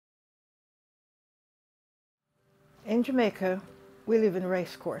In Jamaica, we live in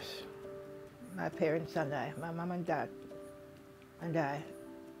Racecourse. My parents and I, my mom and dad and I.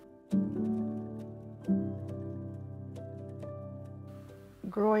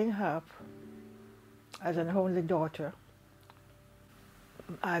 Growing up as an only daughter,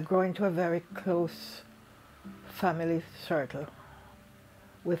 I grew into a very close family circle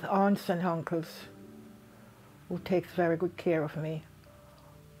with aunts and uncles who takes very good care of me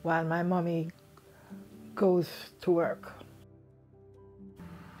while my mommy goes to work.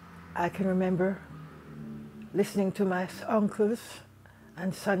 I can remember listening to my uncles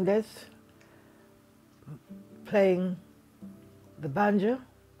and Sundays playing the banjo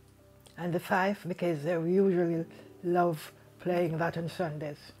and the fife because they usually love playing that on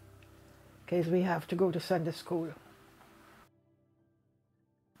Sundays because we have to go to Sunday school.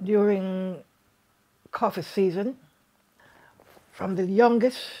 During coffee season, from the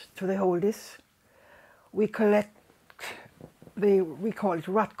youngest to the oldest, we collect we call it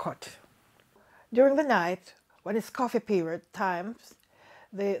rat cut. During the night, when it's coffee period times,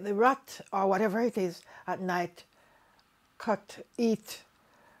 the rat or whatever it is at night eat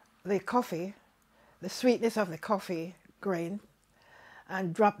the coffee, the sweetness of the coffee grain,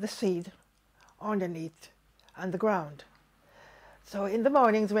 and drop the seed underneath on the ground. So in the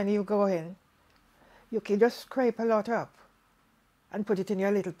mornings when you go in, you can just scrape a lot up and put it in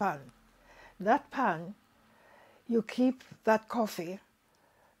your little pan. That pan, you keep that coffee,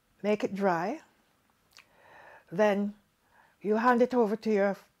 make it dry, then you hand it over to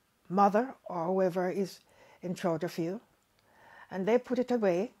your mother or whoever is in charge of you, and they put it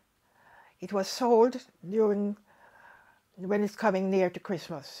away. It was sold when it's coming near to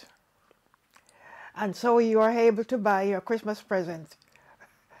Christmas. And so you are able to buy your Christmas present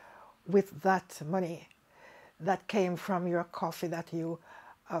with that money that came from your coffee that you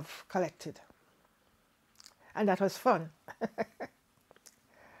have collected. And that was fun.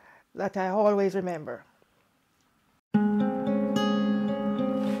 That I always remember.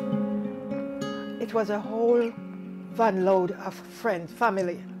 It was a whole van load of friends,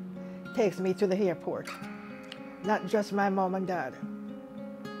 family, takes me to the airport. Not just my mom and dad,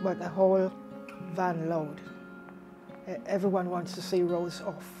 but a whole van load. Everyone wants to see Rose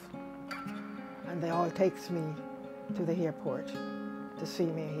off, and they all takes me to the airport to see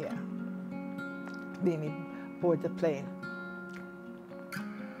me here, see me board the plane.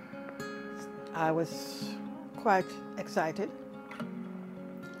 I was quite excited,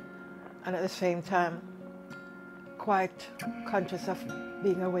 and at the same time quite conscious of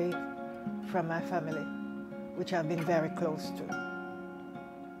being away from my family, which I've been very close to.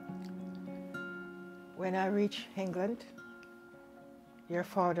 When I reached England, your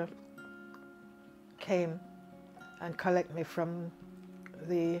father came and collected me from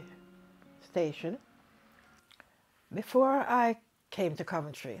the station. Before I came to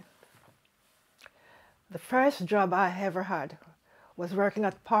Coventry, the first job I ever had was working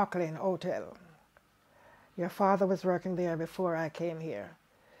at Park Lane Hotel. Your father was working there before I came here.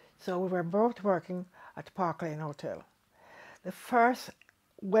 So we were both working at Park Lane Hotel. The first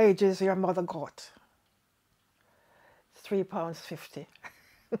wages your mother got, £3.50.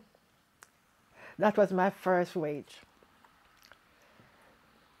 That was my first wage.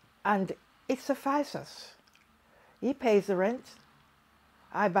 And it suffices us. He pays the rent,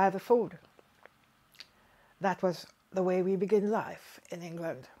 I buy the food. That was the way we begin life in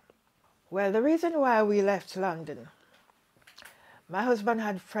England. Well, the reason why we left London, my husband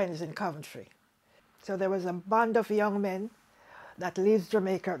had friends in Coventry. So there was a band of young men that leaves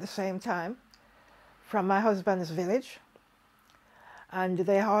Jamaica at the same time from my husband's village. And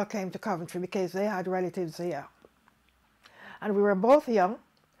they all came to Coventry because they had relatives here. And we were both young,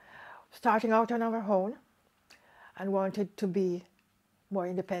 starting out on our own, and wanted to be more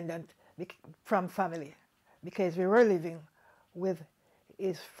independent from family, because we were living with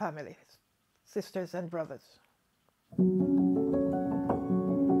his family, sisters and brothers.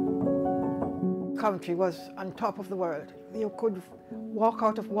 Coventry was on top of the world. You could walk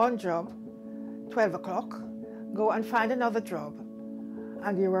out of one job, 12 o'clock, go and find another job,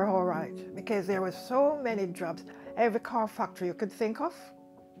 and you were all right, because there were so many jobs. Every car factory you could think of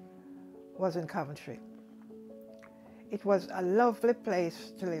was in Coventry. It was a lovely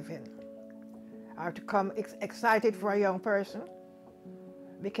place to live in, or to come excited for a young person,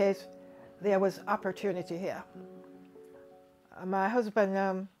 because there was opportunity here. My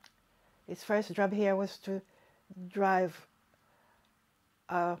husband, his first job here was to drive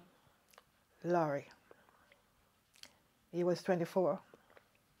a lorry. He was 24,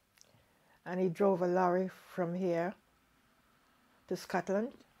 and he drove a lorry from here to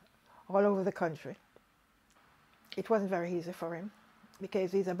Scotland, all over the country. It wasn't very easy for him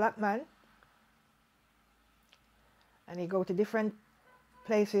because he's a black man and he go to different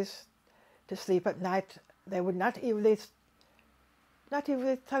places to sleep at night. They would not even the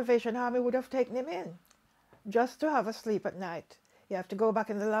Salvation Army would have taken him in just to have a sleep at night. You have to go back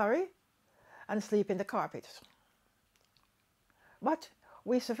in the lorry and sleep in the carpets. But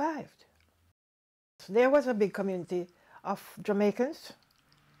we survived. There was a big community of Jamaicans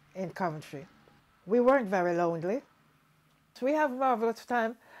in Coventry. We weren't very lonely. So we have a marvelous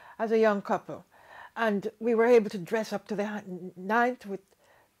time as a young couple. And we were able to dress up to the ninth with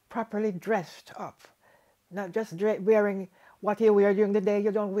properly dressed up. Not just wearing what you wear during the day,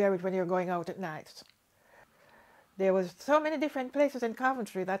 you don't wear it when you're going out at night. There was so many different places in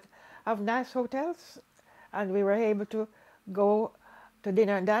Coventry that have nice hotels, and we were able to go to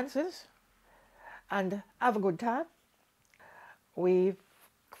dinner and dances and have a good time. We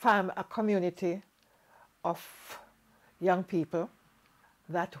found a community of young people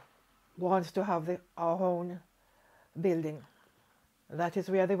that wants to have our own building. That is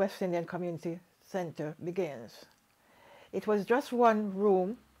where the West Indian Community Centre begins. It was just one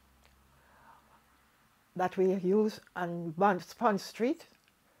room that we use on Pond Street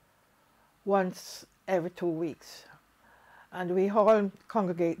once every 2 weeks. And we all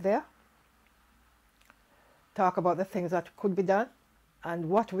congregate there, talk about the things that could be done and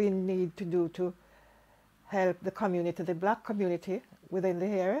what we need to do to help the community, the black community within the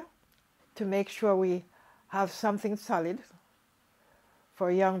area, to make sure we have something solid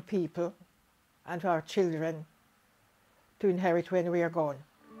for young people and for our children to inherit when we are gone.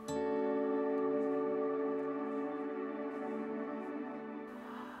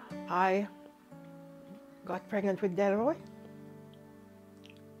 I got pregnant with Delroy.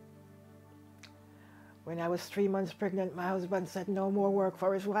 When I was 3 months pregnant, my husband said no more work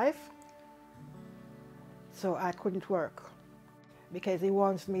for his wife. So I couldn't work because he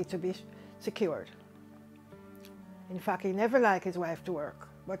wants me to be secured. In fact, he never liked his wife to work,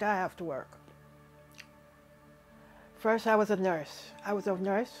 but I have to work. First, I was a nurse. I was a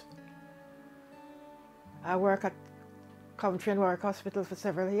nurse. I worked at Coventry and Warwick Hospital for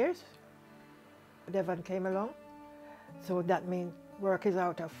several years. Devon came along, so that means work is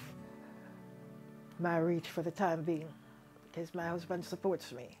out of my reach for the time being because my husband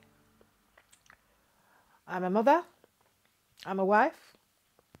supports me. I'm a mother, I'm a wife,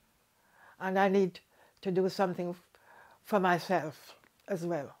 and I need to do something for myself as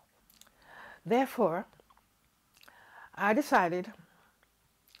well. Therefore, I decided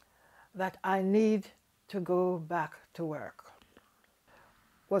that I need to go back to work.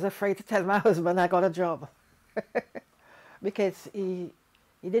 Was afraid to tell my husband I got a job because he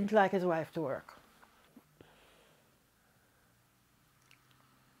didn't like his wife to work.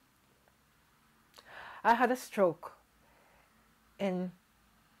 I had a stroke in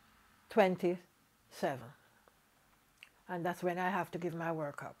 27, and that's when I have to give my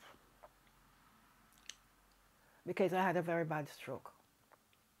work up because I had a very bad stroke.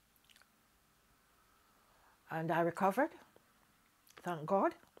 And I recovered, thank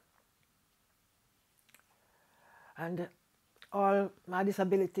God. And all my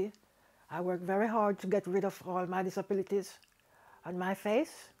disability, I worked very hard to get rid of all my disabilities on my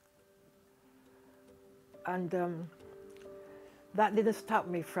face. And that didn't stop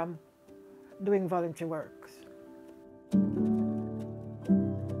me from doing voluntary works.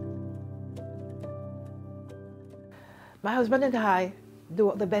 My husband and I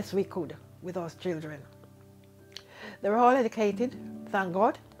do the best we could with our children. They're all educated, thank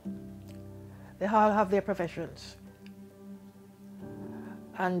God. They all have their professions.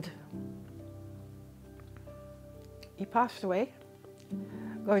 And he passed away,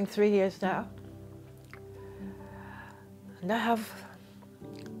 going 3 years now. And I have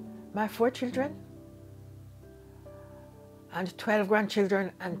my 4 children and 12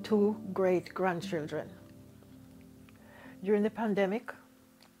 grandchildren and 2 great-grandchildren. During the pandemic,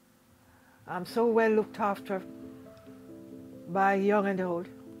 I'm so well looked after by young and old.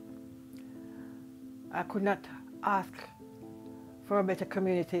 I could not ask for a better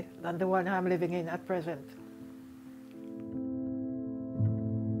community than the one I'm living in at present.